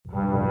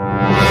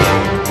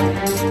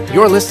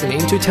You're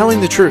listening to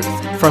Telling the Truth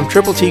from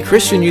Triple T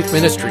Christian Youth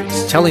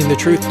Ministries, telling the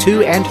truth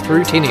to and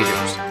through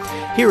teenagers.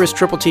 Here is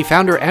Triple T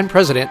founder and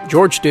president,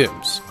 George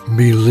Dooms.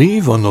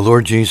 Believe on the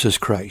Lord Jesus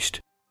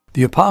Christ.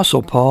 The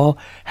Apostle Paul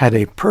had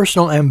a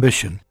personal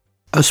ambition,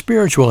 a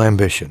spiritual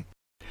ambition.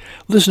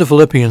 Listen to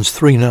Philippians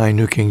 3:9,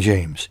 New King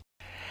James.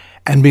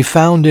 And be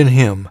found in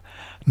him,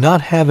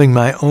 not having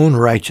my own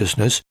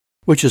righteousness,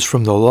 which is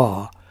from the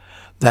law,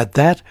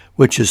 that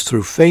which is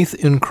through faith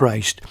in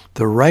Christ,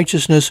 the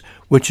righteousness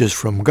which is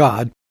from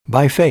God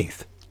by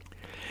faith.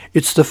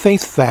 It's the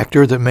faith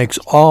factor that makes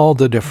all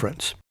the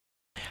difference.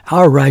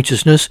 Our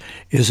righteousness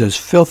is as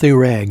filthy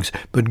rags,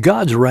 but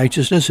God's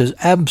righteousness is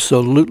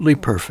absolutely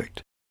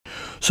perfect.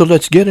 So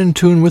let's get in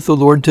tune with the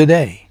Lord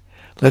today.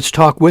 Let's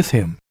talk with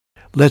him.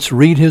 Let's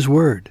read his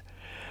word.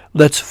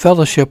 Let's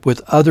fellowship with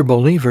other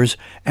believers,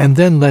 and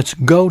then let's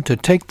go to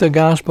take the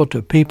gospel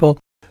to people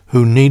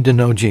who need to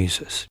know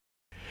Jesus.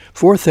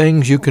 4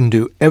 things you can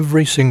do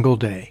every single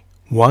day.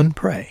 1,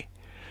 pray.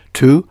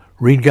 2,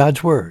 read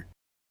God's word.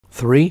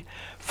 3,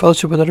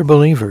 fellowship with other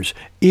believers,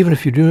 even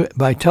if you do it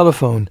by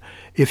telephone,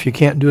 if you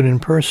can't do it in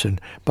person,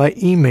 by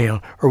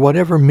email, or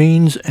whatever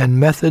means and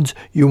methods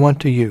you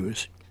want to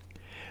use.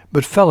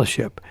 But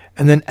fellowship,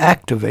 and then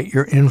activate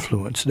your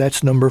influence.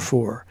 That's number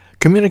 4.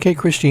 Communicate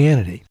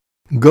Christianity.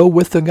 Go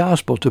with the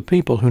gospel to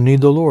people who need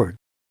the Lord.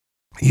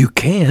 You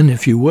can,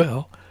 if you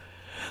will.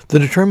 The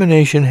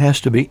determination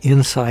has to be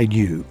inside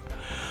you.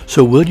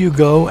 So will you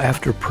go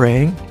after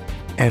praying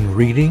and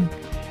reading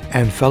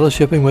and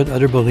fellowshipping with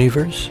other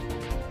believers?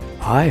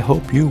 I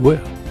hope you will.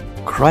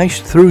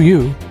 Christ through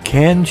you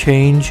can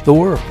change the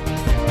world.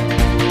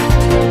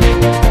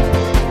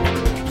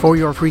 For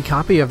your free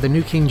copy of the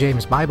New King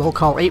James Bible,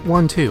 call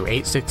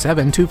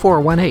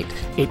 812-867-2418,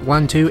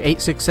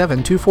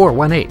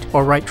 812-867-2418,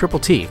 or write Triple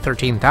T,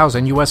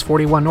 13,000 U.S.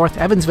 41 North,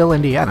 Evansville,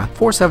 Indiana,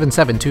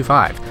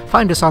 47725.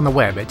 Find us on the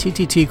web at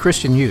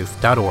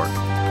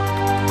tttchristianyouth.org.